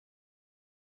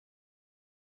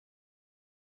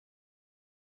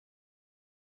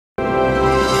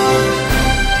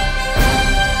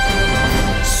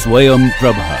Swayam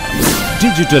Prabha.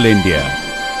 Digital India.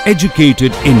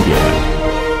 Educated India.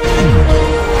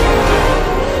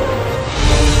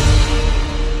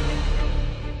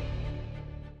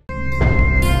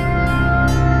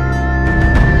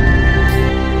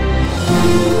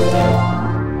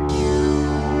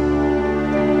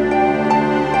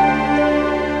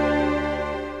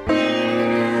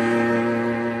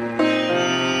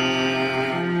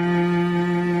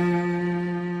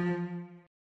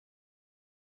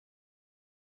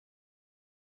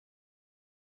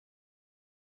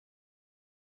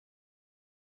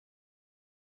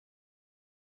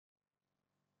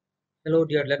 Hello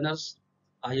dear learners,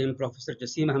 I am Professor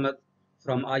Jasim Ahmed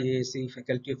from IAAC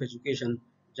Faculty of Education,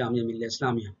 Jamia Millia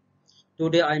Islamia.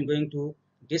 Today I am going to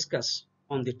discuss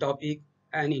on the topic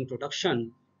an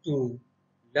introduction to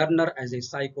learner as a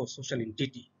psychosocial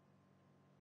entity.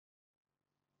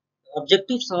 The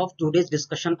objectives of today's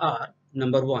discussion are: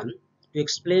 number one, to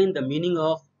explain the meaning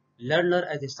of learner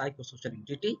as a psychosocial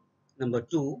entity; number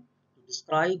two, to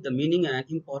describe the meaning and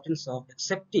importance of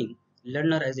accepting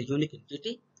learner as a unique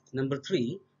entity; number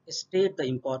three, state the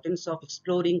importance of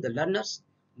exploring the learners;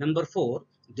 number four,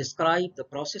 describe the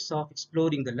process of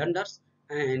exploring the learners;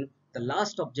 and the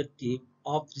last objective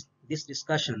of this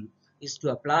discussion is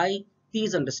to apply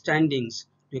these understandings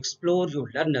to explore your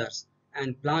learners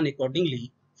and plan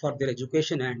accordingly for their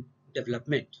education and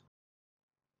development.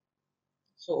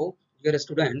 So, dear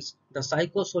students, the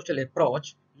psychosocial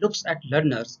approach looks at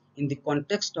learners in the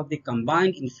context of the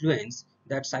combined influence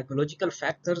that psychological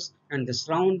factors and the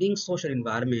surrounding social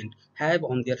environment have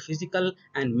on their physical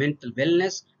and mental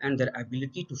wellness and their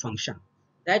ability to function.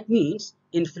 That means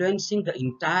influencing the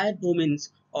entire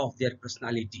domains of their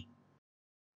personality.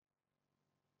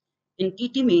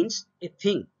 Entity means a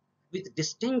thing with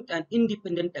distinct and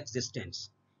independent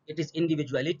existence. It is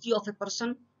individuality of a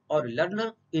person or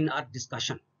learner in our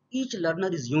discussion. Each learner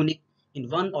is unique in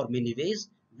one or many ways.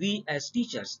 We as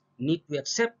teachers need to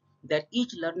accept that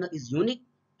each learner is unique,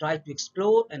 try to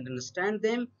explore and understand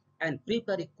them, and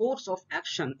prepare a course of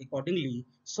action accordingly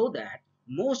so that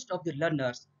most of the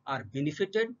learners are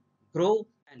benefited, grow,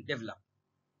 and develop.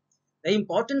 The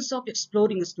importance of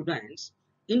exploring students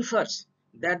infers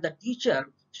that the teacher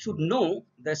should know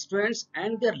the students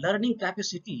and their learning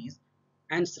capacities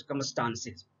and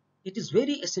circumstances. It is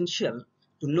very essential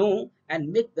to know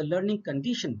and make the learning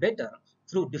condition better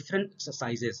through different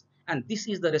exercises, and this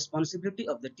is the responsibility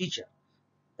of the teacher,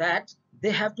 that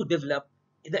they have to develop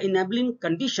the enabling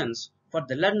conditions for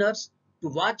the learners to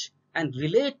watch and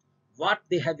relate what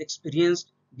they have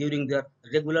experienced during their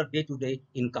regular day-to-day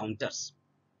encounters.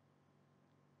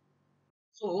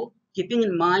 So, keeping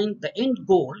in mind the end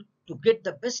goal to get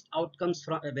the best outcomes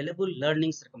from available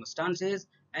learning circumstances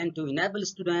and to enable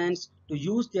students to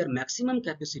use their maximum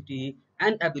capacity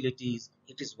and abilities,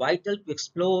 it is vital to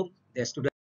explore their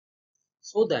students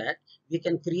so that we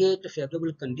can create a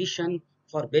favorable condition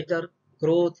for better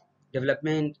growth,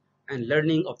 development, and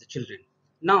learning of the children.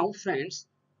 Now, friends,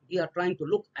 we are trying to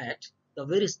look at the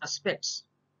various aspects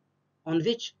on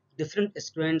which different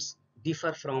students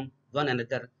differ from one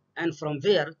another, and from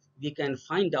where we can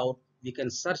find out, we can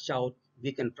search out,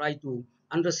 we can try to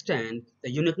understand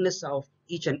the uniqueness of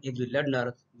each and every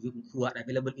learner who are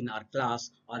available in our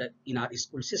class or in our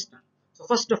school system. So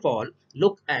first of all,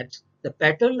 look at the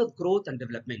pattern of growth and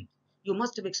development. You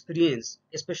must have experienced,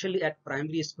 especially at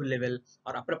primary school level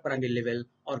or upper primary level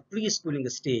or preschooling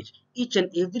stage, each and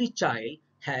every child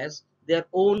has their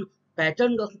own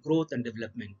pattern of growth and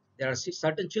development. There are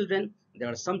certain children, there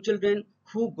are some children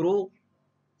who grow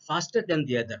faster than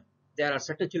the other. There are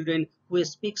certain children who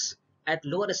speaks at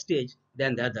lower stage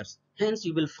than the others. Hence,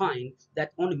 you will find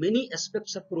that on many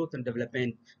aspects of growth and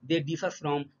development, they differ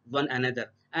from one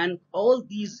another. And all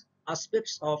these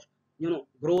aspects of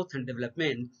growth and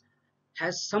development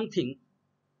has something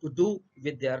to do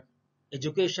with their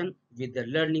education, with their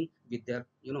learning, with their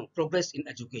progress in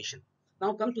education.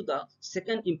 Now come to the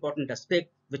second important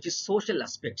aspect, which is social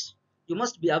aspects. You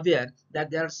must be aware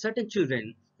that there are certain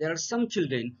children, there are some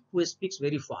children who speaks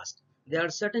very fast. There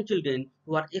are certain children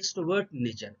who are extrovert in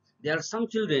nature. There are some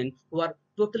children who are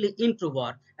totally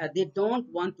introvert and they don't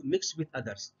want to mix with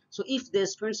others. So if their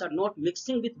students are not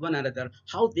mixing with one another,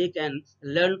 how they can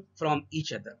learn from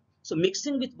each other? So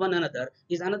mixing with one another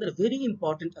is another very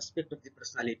important aspect of the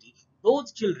personality.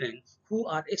 Those children who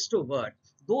are extrovert,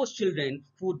 those children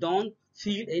who don't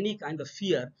feel any kind of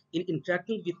fear in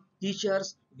interacting with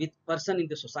teachers, with person in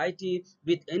the society,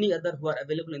 with any other who are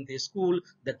available in the school,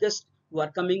 the guests who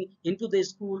are coming into the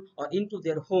school or into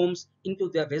their homes, into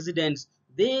their residence,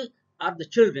 they are the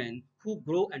children who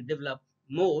grow and develop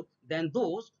more than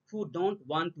those who don't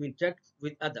want to interact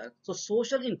with others. So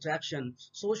social transaction,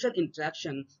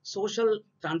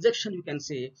 you can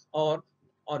say, or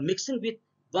mixing with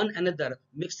one another,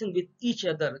 mixing with each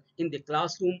other in the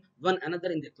classroom, one another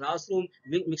in the classroom,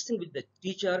 mixing with the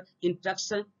teacher,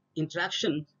 interaction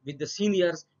with the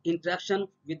seniors, interaction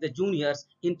with the juniors,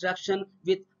 interaction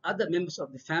with other members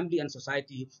of the family and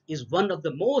society is one of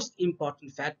the most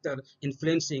important factor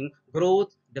influencing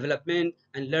growth, development,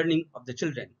 and learning of the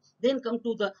children. Then come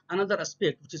to the another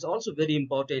aspect which is also very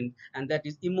important, and that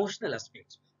is emotional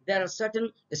aspects. There are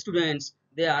certain students,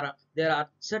 there are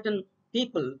certain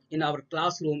people in our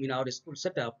classroom, in our school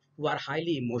setup, who are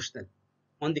highly emotional.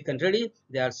 On the contrary,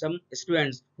 there are some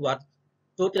students who are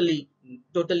totally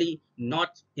totally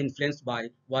not influenced by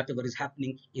whatever is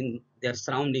happening in their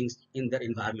surroundings, in their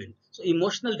environment. So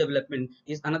emotional development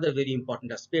is another very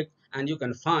important aspect, and you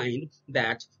can find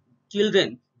that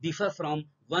children differ from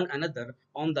one another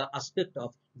on the aspect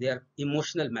of their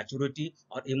emotional maturity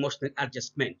or emotional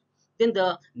adjustment. Then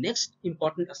the next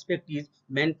important aspect is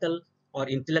mental or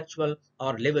intellectual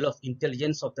or level of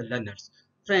intelligence of the learners.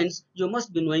 Friends, you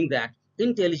must be knowing that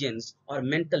intelligence or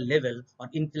mental level or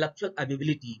intellectual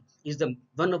ability is the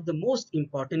one of the most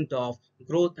important of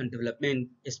growth and development,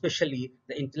 especially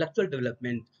the intellectual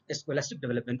development, scholastic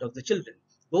development of the children.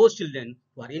 Those children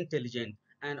who are intelligent,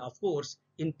 and of course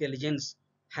intelligence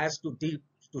has to do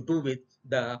with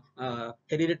the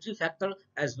hereditary factor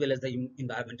as well as the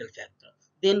environmental factor.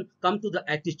 Then come to the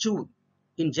attitude.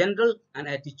 In general, an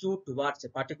attitude towards a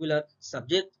particular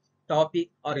subject, topic,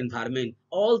 or environment.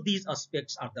 All these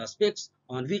aspects are the aspects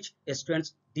on which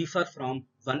students differ from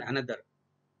one another.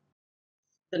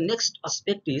 The next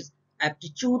aspect is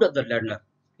aptitude of the learner.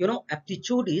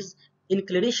 Aptitude is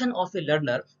inclination of a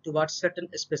learner towards certain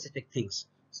specific things,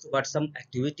 towards some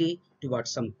activity, towards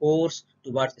some course,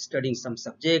 towards studying some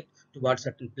subject, towards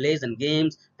certain plays and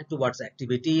games, and towards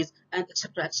activities, and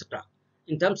etc. etc.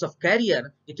 In terms of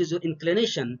career, it is your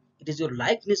inclination, it is your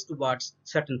likeness towards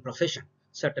certain profession,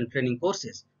 certain training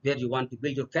courses where you want to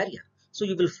build your career. So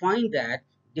you will find that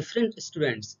different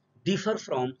students differ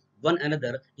from one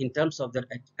another in terms of their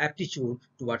aptitude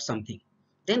towards something.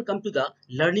 Then come to the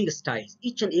learning styles.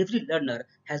 Each and every learner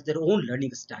has their own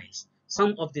learning styles.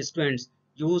 Some of the students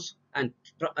use and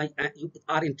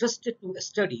are interested to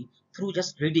study through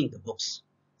just reading the books.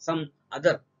 Some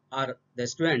other are the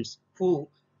students who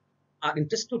are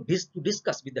interested to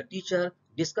discuss with the teacher,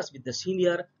 discuss with the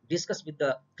senior, discuss with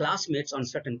the classmates on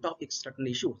certain topics, certain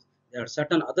issues. There are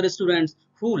certain other students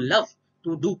who love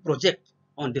to do project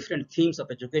on different themes of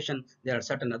education. There are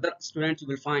certain other students you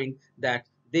will find that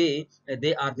they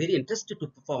are very interested to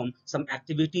perform some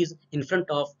activities in front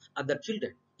of other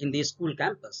children in the school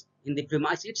campus, in the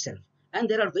premise itself. And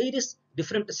there are various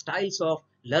different styles of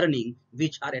learning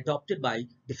which are adopted by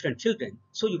different children.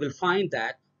 So you will find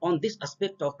that on this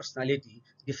aspect of personality,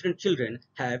 different children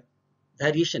have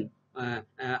variation,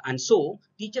 and so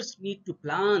teachers need to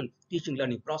plan teaching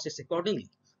learning process accordingly.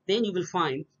 Then you will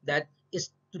find that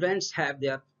students have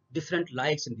their different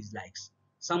likes and dislikes.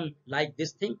 Some like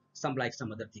this thing, some like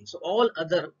some other thing. So all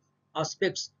other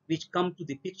aspects which come to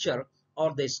the picture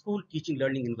or the school teaching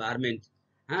learning environment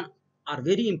are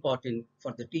very important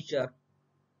for the teacher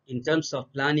in terms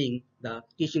of planning the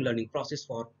teaching learning process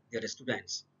for their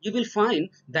students. You will find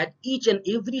that each and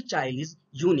every child is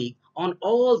unique on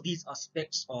all these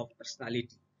aspects of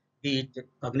personality, be it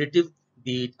cognitive,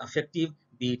 be it affective,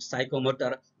 be it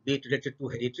psychomotor, be it related to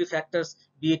hereditary factors,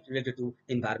 be it related to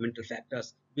environmental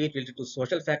factors, be it related to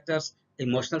social factors,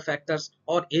 emotional factors,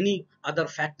 or any other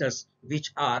factors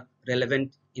which are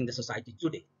relevant in the society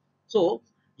today. So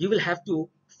you will have to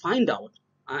find out,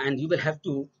 and you will have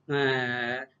to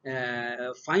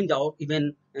find out,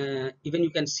 even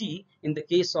you can see in the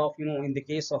case of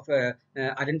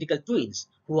identical twins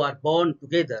who are born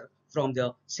together from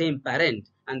the same parent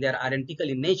and they are identical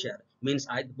in nature, means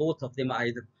both of them are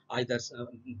either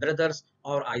brothers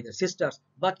or either sisters,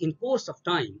 but in course of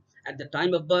time, at the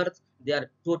time of birth, they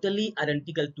are totally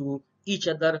identical to each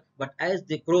other, but as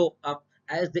they grow up,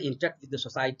 as they interact with the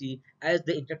society, as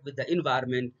they interact with the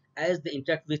environment, as they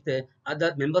interact with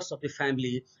other members of the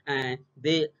family, and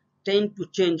they tend to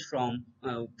change from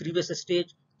previous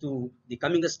stage to the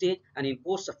coming stage, and in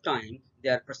course of time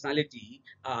their personality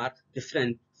are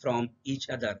different from each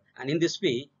other, and in this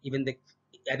way even the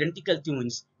identical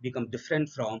twins become different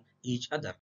from each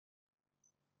other.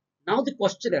 Now the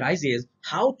question arises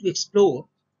how to explore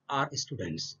our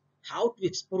students, how to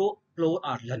explore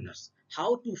our learners,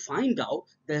 how to find out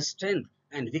the strength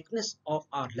and weakness of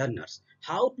our learners,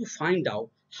 how to find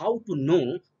out, how to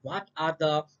know what are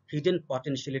the hidden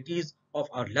potentialities of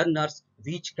our learners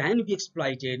which can be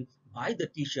exploited by the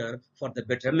teacher for the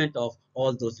betterment of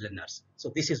all those learners.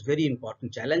 So this is very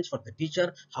important challenge for the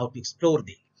teacher, how to explore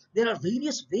them. There are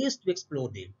various ways to explore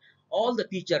them. All the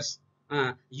teachers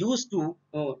use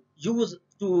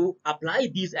to apply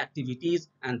these activities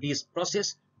and these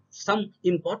process. Some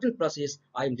important process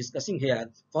I am discussing here.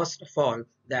 First of all,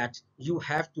 that you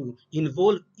have to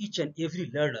involve each and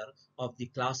every learner of the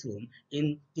classroom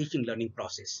in teaching learning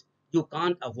process. You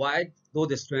can't avoid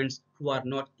those students who are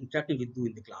not interacting with you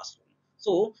in the classroom.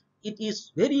 So it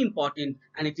is very important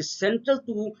and it is central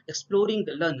to exploring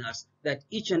the learners that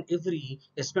each and every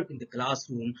student in the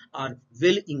classroom are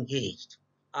well engaged,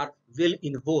 are well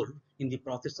involved in the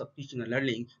process of teaching and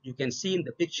learning. You can see in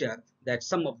the picture that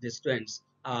some of the students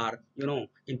are,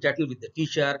 interacting with the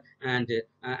teacher, and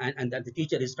that the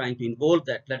teacher is trying to involve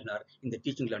that learner in the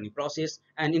teaching learning process,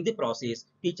 and in the process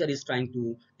teacher is trying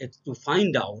to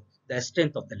find out the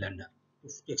strength of the learner, to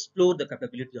explore the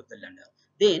capability of the learner.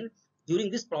 Then during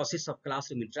this process of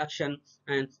classroom interaction,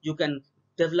 and you can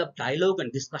develop dialogue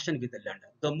and discussion with the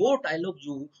learner. The more dialogue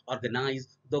you organize,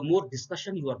 the more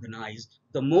discussion you organize,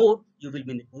 the more you will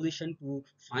be in a position to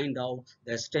find out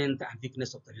the strength and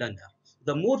weakness of the learner.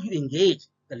 The more you engage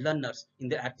the learners in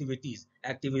the activities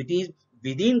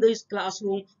within the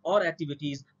classroom or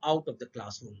activities out of the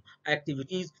classroom,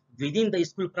 activities within the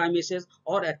school premises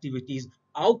or activities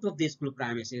out of the school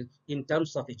premises in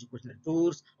terms of educational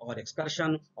tours or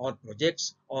excursion or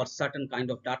projects or certain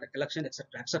kind of data collection, etc.,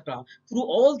 etc. Through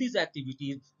all these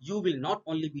activities, you will not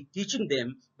only be teaching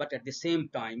them, but at the same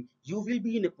time, you will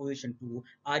be in a position to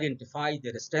identify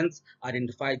their strengths,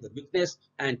 identify their weakness,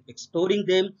 and exploring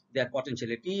them, their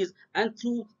potentialities. And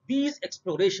through these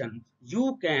exploration,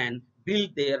 you can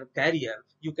build their career,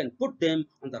 you can put them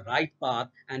on the right path,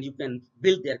 and you can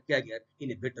build their career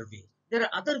in a better way. There are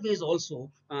other ways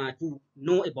also to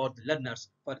know about the learners.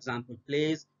 For example,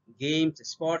 plays, games,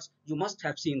 sports. You must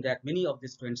have seen that many of the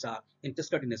students are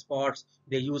interested in sports.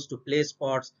 They used to play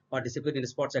sports, participate in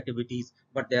sports activities.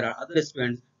 But there are other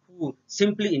students who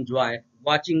simply enjoy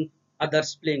watching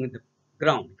others playing in the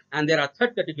ground. And there are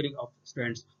third category of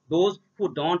students, those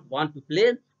who don't want to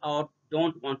play or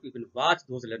don't want to even watch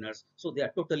those learners. So they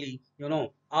are totally,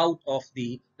 out of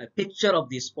the picture of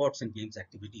these sports and games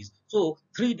activities. So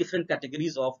three different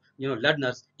categories of,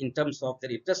 learners in terms of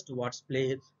their interest towards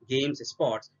play, games,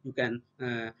 sports. You can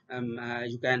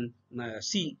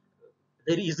see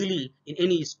very easily in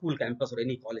any school campus or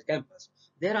any college campus.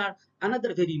 There are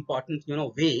another very important,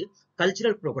 way,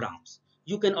 cultural programs.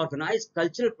 You can organize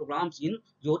cultural programs in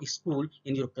your school,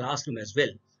 in your classroom as well.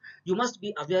 You must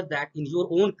be aware that in your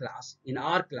own class, in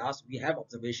our class, we have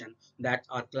observation that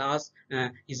our class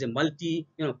is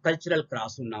a cultural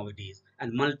classroom nowadays,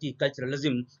 and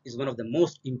multiculturalism is one of the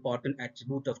most important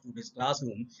attribute of today's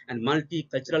classroom, and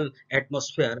multicultural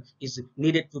atmosphere is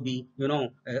needed to be,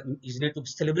 is needed to be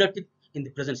celebrated in the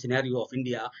present scenario of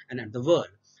India and the world.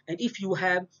 And if you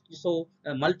have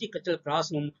a multicultural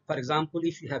classroom, for example,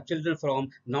 if you have children from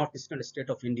northeastern state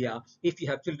of India, if you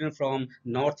have children from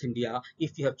North India,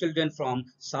 if you have children from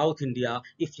South India,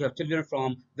 if you have children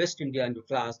from West India in your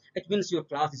class, it means your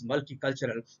class is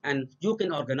multicultural, and you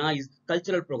can organize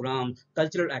cultural programs,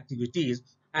 cultural activities,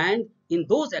 and in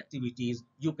those activities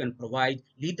you can provide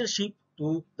leadership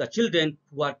to the children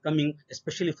who are coming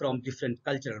especially from different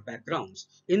cultural backgrounds.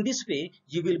 In this way,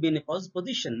 you will be in a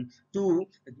position to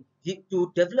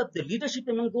develop the leadership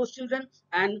among those children,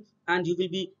 and you will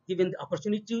be given the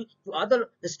opportunity to other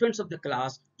students of the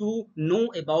class to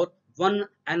know about one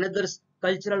another's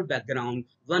cultural background,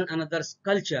 one another's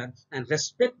culture, and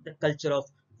respect the culture of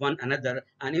one another.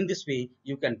 And in this way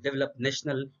you can develop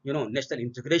national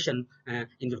integration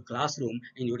in your classroom,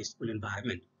 in your school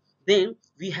environment. Then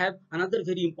we have another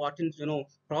very important,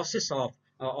 process of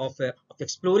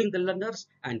exploring the learners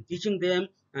and teaching them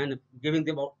and giving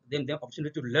them the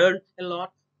opportunity to learn a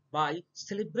lot by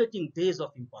celebrating days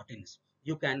of importance.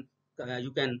 You can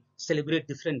celebrate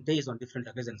different days on different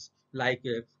occasions, like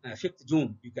 5th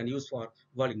June you can use for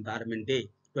World Environment Day.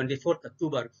 24th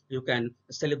October you can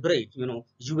celebrate,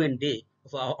 UN Day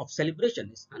of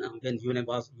celebrations, when UN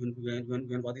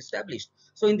was established.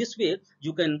 So in this way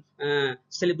you can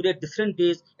celebrate different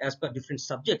days as per different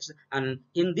subjects, and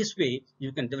in this way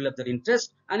you can develop their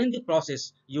interest, and in the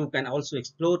process you can also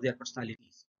explore their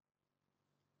personalities.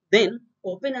 Then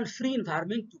open and free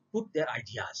environment to put their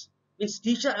ideas. Means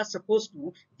teachers are supposed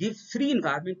to give free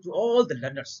environment to all the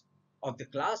learners of the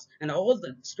class and all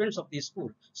the students of the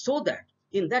school, so that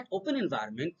in that open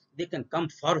environment they can come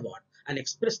forward and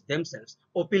express themselves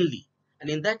openly. And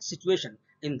in that situation,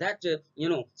 in that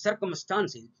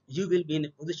circumstances, you will be in a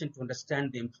position to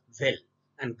understand them well,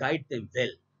 and guide them well.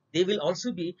 They will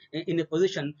also be in a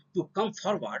position to come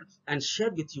forward and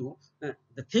share with you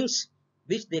the things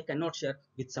which they cannot share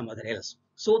with some other else.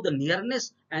 So the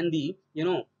nearness and the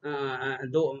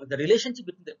the relationship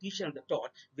between the teacher and the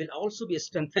taught will also be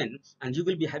strengthened, and you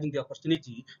will be having the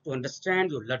opportunity to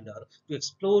understand your learner, to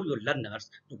explore your learners,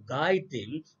 to guide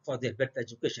them for their better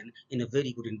education in a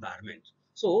very good environment.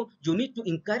 So you need to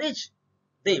encourage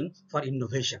them for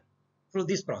innovation through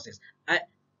this process.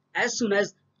 As soon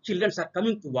as children are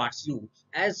coming towards you,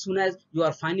 as soon as you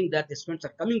are finding that the students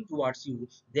are coming towards you,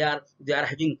 they are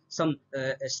having some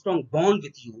a strong bond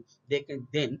with you, they can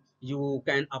then you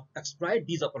can exploit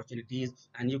these opportunities,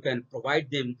 and you can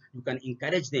provide them, you can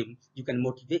encourage them, you can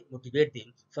motivate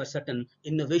them for certain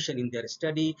innovation in their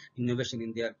study, innovation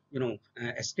in their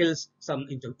skills, some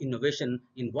innovation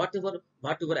in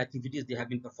whatever activities they have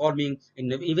been performing.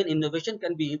 Even innovation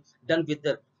can be done with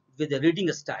the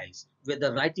reading styles, with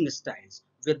the writing styles,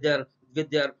 with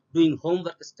their doing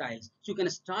homework styles. So you can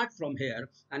start from here,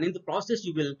 and in the process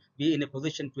you will be in a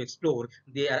position to explore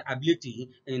their ability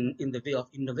in the way of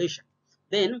innovation.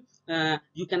 Then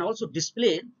you can also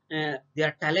display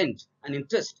their talent and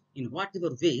interest in whatever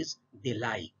ways they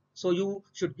lie. So you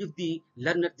should give the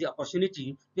learner the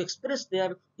opportunity to express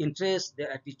their interest, their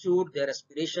attitude, their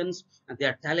aspirations, and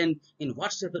their talent in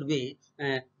whatsoever way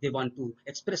they want to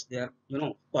express their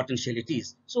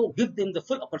potentialities. So give them the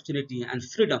full opportunity and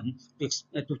freedom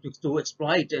to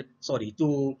exploit,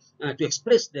 to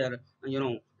express their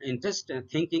interest,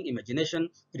 thinking, imagination,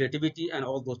 creativity, and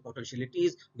all those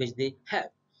potentialities which they have.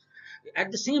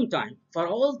 At the same time, for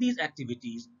all these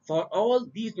activities, for all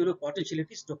these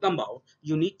potentialities to come out,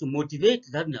 you need to motivate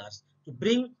learners to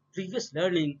bring previous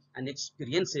learning and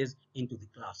experiences into the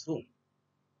classroom.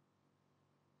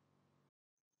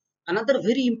 Another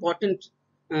very important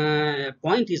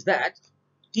point is that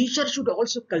teachers should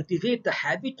also cultivate the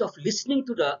habit of listening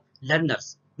to the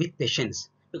learners with patience,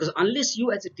 because unless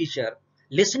you as a teacher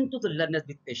listen to the learners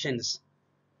with patience,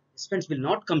 students will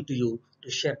not come to you to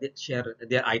share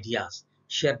their ideas,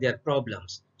 share their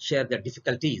problems, share their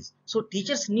difficulties. So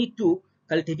teachers need to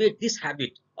cultivate this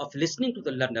habit of listening to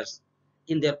the learners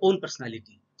in their own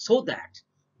personality, so that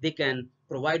they can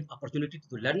provide opportunity to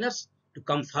the learners to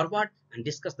come forward and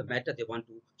discuss the matter they want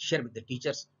to share with the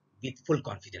teachers with full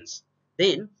confidence.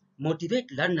 Then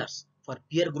motivate learners for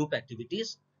peer group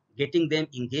activities, getting them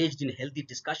engaged in healthy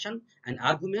discussion and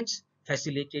arguments,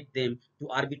 facilitate them to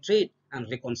arbitrate and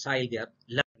reconcile their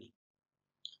learning.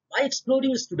 By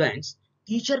exploring students,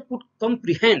 teacher could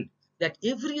comprehend that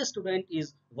every student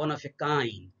is one of a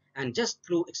kind, and just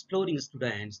through exploring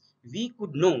students, we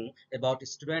could know about a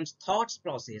student's thoughts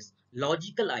process,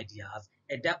 logical ideas,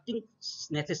 adapting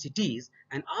necessities,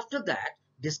 and after that,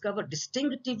 discover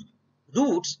distinctive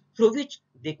routes through which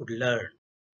they could learn.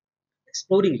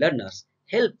 Exploring learners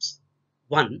helps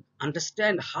one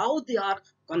understand how they are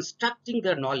constructing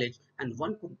their knowledge, and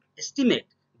one could estimate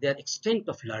their extent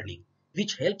of learning,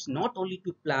 which helps not only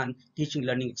to plan teaching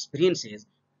learning experiences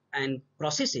and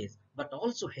processes, but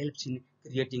also helps in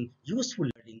creating useful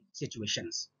learning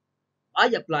situations. By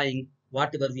applying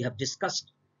whatever we have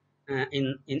discussed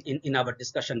in our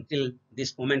discussion till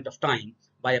this moment of time,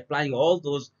 by applying all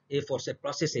those aforesaid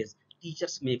processes,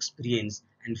 teachers may experience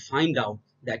and find out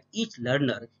that each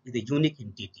learner is a unique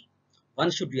entity.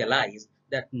 One should realize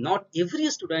that not every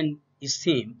student is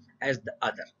same as the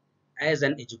other. As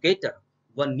an educator,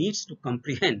 one needs to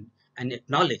comprehend and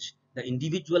acknowledge the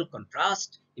individual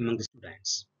contrast among the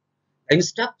students. The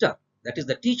instructor, that is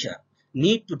the teacher,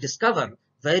 need to discover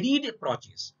varied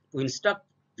approaches to instruct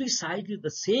precisely the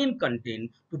same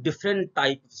content to different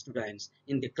types of students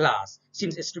in the class,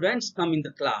 since students come in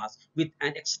the class with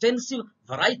an extensive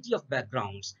variety of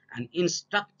backgrounds and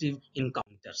instructive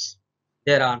encounters.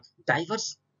 There are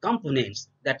diverse components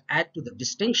that add to the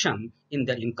distinction in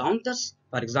their encounters.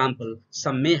 For example,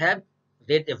 some may have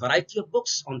read a variety of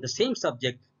books on the same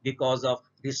subject because of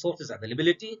resources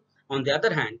availability. On the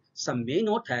other hand, some may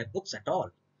not have books at all.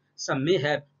 Some may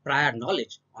have prior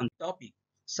knowledge on the topic.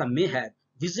 Some may have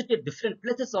visited different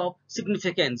places of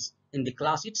significance in the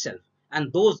class itself.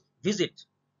 And those visits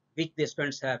which the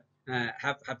students have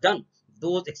done,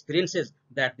 those experiences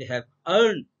that they have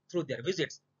earned through their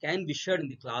visits can be shared in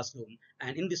the classroom.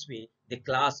 And in this way, the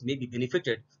class may be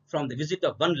benefited from the visit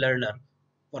of one learner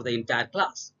for the entire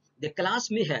class. The class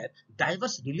may have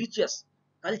diverse religious,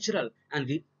 cultural,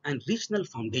 and regional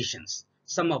foundations.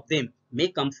 Some of them may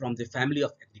come from the family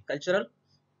of agricultural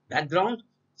background.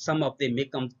 Some of them may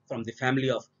come from the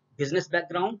family of business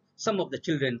background. Some of the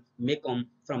children may come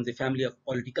from the family of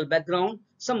political background.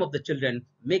 Some of the children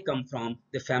may come from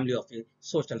the family of a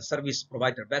social service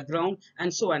provider background,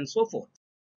 and so on and so forth.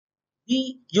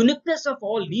 The uniqueness of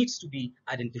all needs to be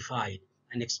identified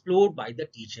and explored by the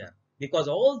teacher, because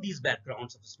all these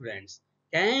backgrounds of students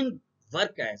can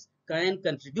can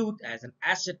contribute as an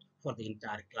asset for the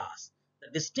entire class. The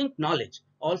distinct knowledge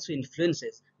also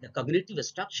influences the cognitive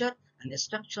structure and the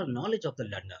structural knowledge of the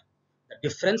learner. The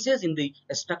differences in the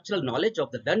structural knowledge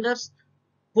of the learners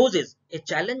poses a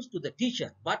challenge to the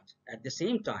teacher, but at the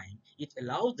same time, it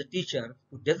allows the teacher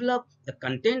to develop the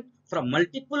content from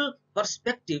multiple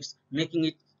perspectives, making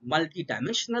it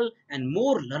multidimensional and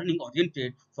more learning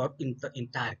oriented for the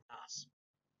entire class.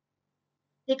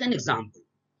 Take an example.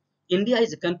 India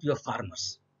is a country of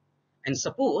farmers, and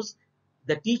suppose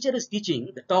the teacher is teaching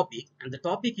the topic, and the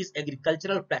topic is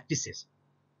agricultural practices.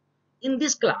 In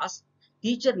this class,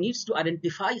 teacher needs to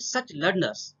identify such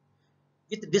learners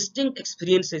with distinct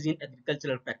experiences in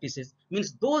agricultural practices,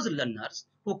 means those learners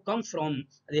who come from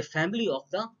the family of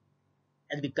the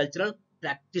agricultural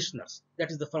practitioners, that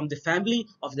is from the family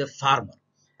of the farmer,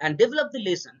 and develop the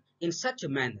lesson in such a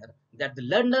manner that the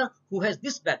learner who has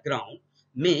this background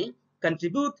may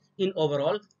contribute in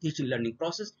overall teaching learning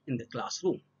process in the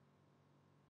classroom.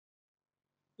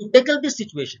 To tackle this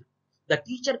situation, the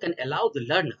teacher can allow the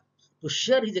learner to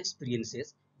share his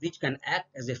experiences, which can act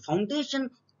as a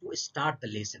foundation to start the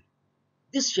lesson.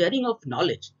 This sharing of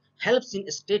knowledge helps in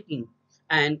stating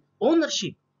an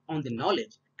ownership on the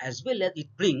knowledge, as well as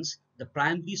it brings the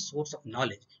primary source of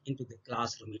knowledge into the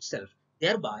classroom itself,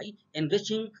 thereby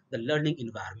enriching the learning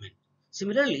environment.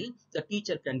 Similarly, the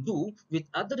teacher can do with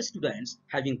other students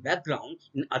having background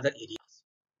in other areas.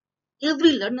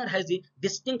 Every learner has a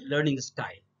distinct learning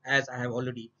style, as I have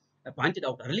already pointed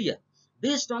out earlier.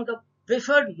 Based on the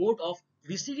preferred mode of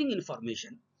receiving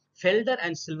information, Felder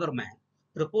and Silverman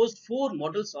proposed four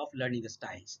models of learning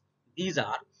styles. These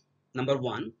are: number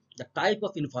one, the type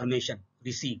of information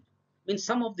received. When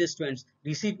some of the students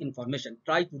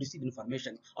try to receive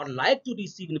information or like to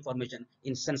receive information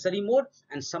in sensory mode,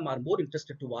 and some are more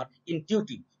interested toward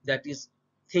intuitive, that is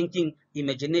thinking,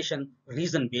 imagination,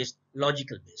 reason based,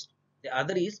 logical based. The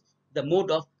other is the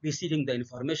mode of receiving the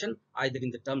information either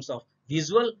in the terms of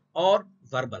visual or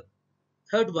verbal.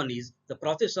 Third one is the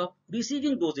process of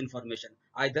receiving those information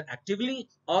either actively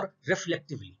or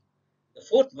reflectively. The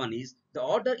fourth one is the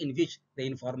order in which the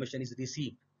information is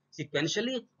received,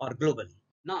 sequentially or globally.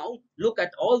 Now look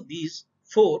at all these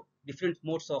four different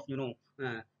modes of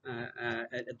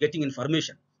getting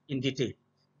information in detail.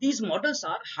 These models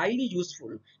are highly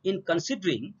useful in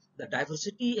considering the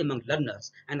diversity among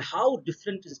learners and how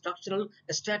different instructional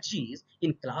strategies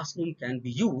in classroom can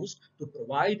be used to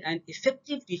provide an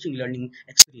effective teaching learning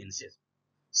experiences.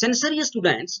 Sensory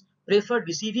students prefer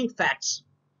receiving facts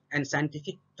and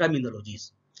scientific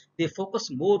terminologies. They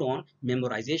focus more on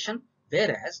memorization,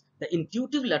 whereas the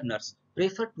intuitive learners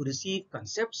prefer to receive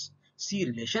concepts, see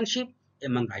relationship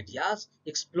among ideas,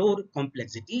 explore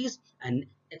complexities and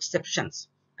exceptions,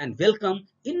 and welcome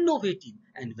innovative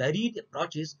and varied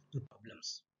approaches to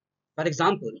problems. For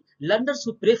example, learners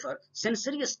who prefer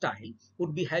sensory style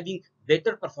would be having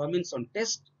better performance on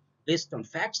tests based on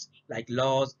facts like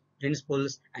laws,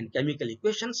 principles, and chemical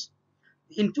equations.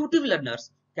 Intuitive learners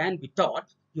can be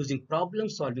taught using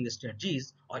problem-solving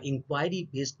strategies or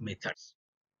inquiry-based methods.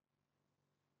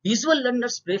 Visual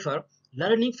learners prefer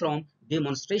learning from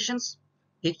demonstrations,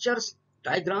 pictures,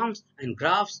 diagrams, and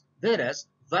graphs, whereas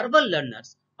verbal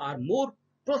learners are more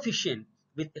proficient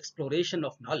with exploration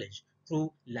of knowledge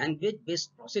through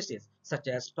language-based processes such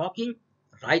as talking,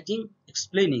 writing,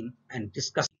 explaining, and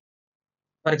discussing.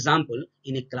 For example,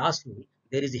 in a classroom,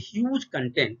 there is a huge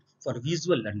content for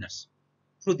visual learners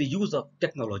through the use of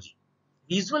technology.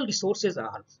 Visual resources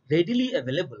are readily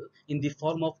available in the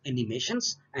form of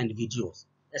animations and videos,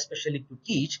 especially to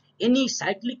teach any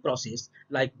cyclic process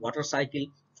like water cycle,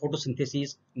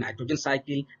 photosynthesis, nitrogen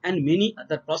cycle, and many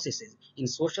other processes in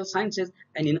social sciences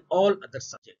and in all other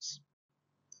subjects.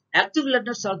 Active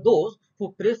learners are those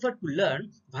who prefer to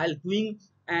learn while doing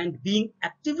and being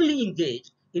actively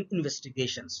engaged in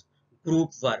investigations,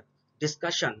 group work,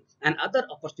 discussion, and other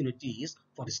opportunities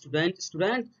for student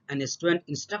and a student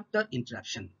instructor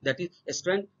interaction, that is a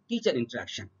student teacher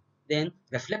interaction. Then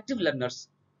reflective learners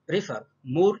prefer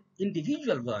more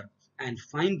individual work and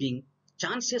finding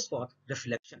chances for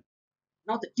reflection.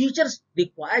 Now the teachers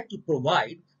required to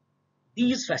provide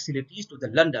these facilities to the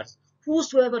learners.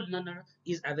 Whosoever learner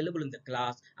is available in the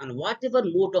class and whatever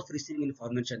mode of receiving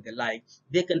information they like,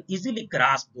 they can easily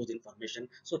grasp those information.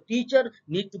 So teacher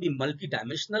need to be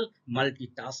multidimensional,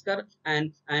 multitasker,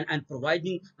 and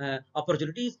providing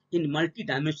opportunities in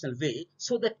multidimensional way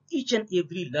so that each and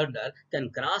every learner can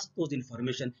grasp those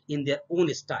information in their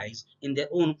own styles, in their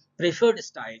own preferred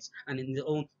styles, and in their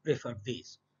own preferred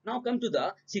ways. Now come to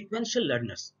the sequential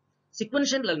learners.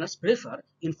 Sequential learners prefer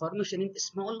information in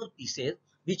smaller pieces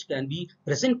which can be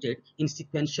presented in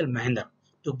sequential manner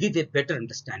to give a better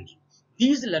understanding.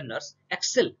 These learners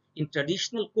excel in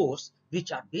traditional courses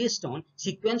which are based on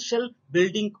sequential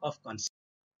building of concepts,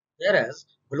 whereas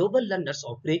global learners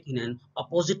operate in an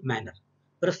opposite manner,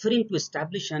 preferring to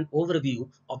establish an overview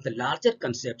of the larger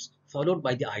concepts followed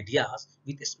by the ideas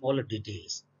with smaller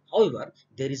details. However,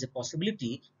 there is a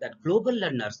possibility that global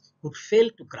learners could fail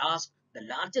to grasp the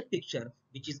larger picture,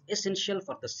 which is essential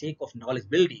for the sake of knowledge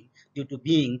building due to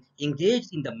being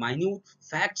engaged in the minute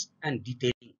facts and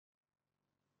detailing.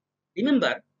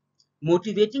 Remember,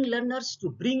 motivating learners to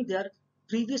bring their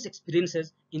previous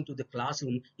experiences into the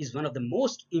classroom is one of the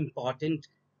most important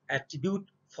attribute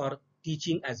for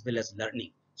teaching as well as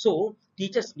learning. So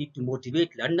teachers need to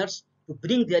motivate learners to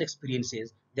bring their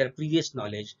experiences, their previous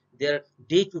knowledge, their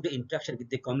day-to-day interaction with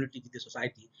the community, with the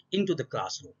society into the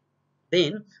classroom.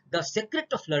 Then the secret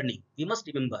of learning, we must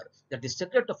remember that the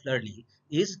secret of learning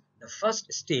is the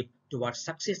first step towards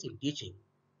success in teaching,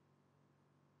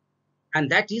 and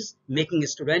that is making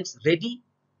students ready,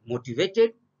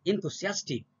 motivated,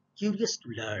 enthusiastic, curious to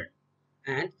learn.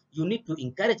 And you need to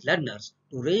encourage learners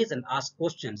to raise and ask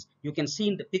questions. You can see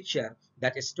in the picture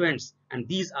that students, and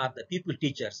these are the people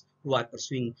teachers who are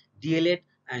pursuing DLED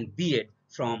and BEd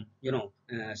from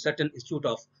certain institute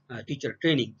of teacher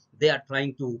training. They are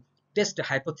trying to test a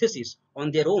hypothesis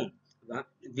on their own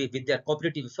with their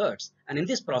cooperative efforts, and in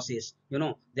this process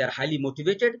they are highly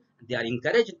motivated, they are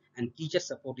encouraged, and teacher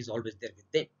support is always there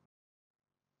with them.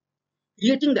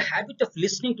 Creating the habit of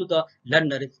listening to the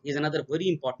learner is another very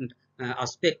important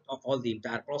aspect of all the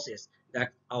entire process that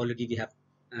already we have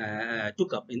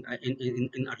took up in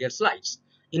earlier slides.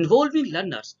 Involving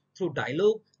learners through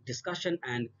dialogue, discussion,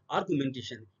 and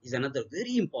argumentation is another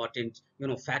very important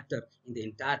factor in the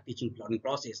entire teaching learning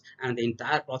process, and the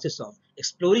entire process of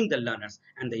exploring the learners,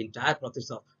 and the entire process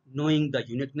of knowing the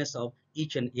uniqueness of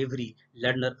each and every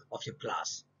learner of your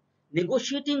class.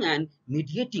 Negotiating and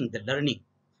mediating the learning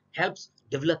helps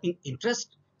developing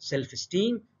interest,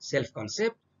 self-esteem,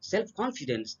 self-concept,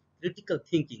 self-confidence, critical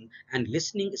thinking, and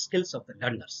listening skills of the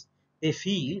learners. They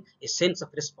feel a sense of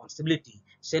responsibility,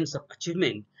 sense of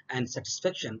achievement, and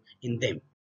satisfaction in them.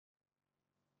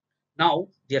 Now,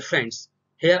 dear friends,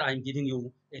 here I am giving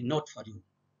you a note for you.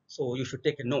 So you should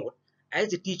take a note.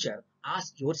 As a teacher,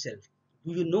 ask yourself,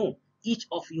 do you know each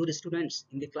of your students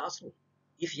in the classroom?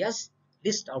 If yes,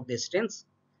 list out their strengths,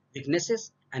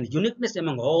 weaknesses, and uniqueness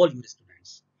among all your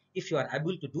students. If you are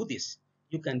able to do this,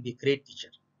 you can be a great teacher.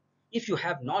 If you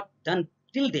have not done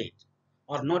till date,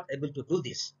 or not able to do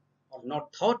this, or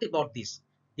not thought about this,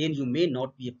 then you may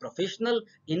not be a professional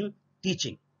in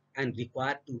teaching and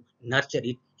require to nurture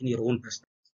it in your own personal.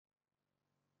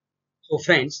 So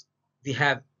friends, we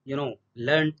have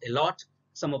learned a lot.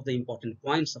 Some of the important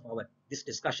points of our this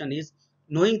discussion is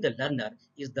knowing the learner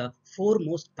is the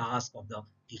foremost task of the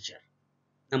teacher.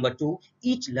 Number two,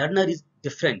 each learner is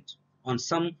different on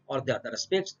some or the other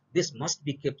aspects. This must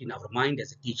be kept in our mind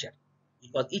as a teacher,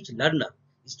 because each learner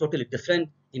is totally different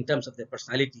in terms of their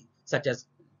personality, such as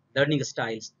learning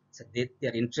styles, so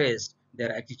their interest,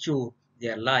 their attitude,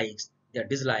 their likes, their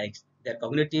dislikes, their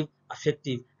cognitive,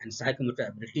 affective, and psychomotor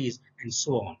abilities, and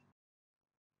so on.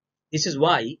 This is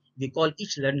why we call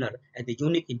each learner as a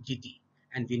unique entity,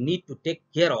 and we need to take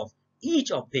care of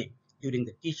each of them during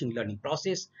the teaching learning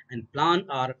process and plan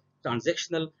our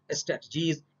transactional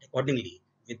strategies accordingly.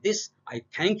 With this, I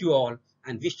thank you all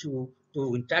and wish you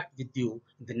to interact with you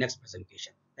in the next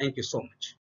presentation. Thank you so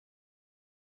much.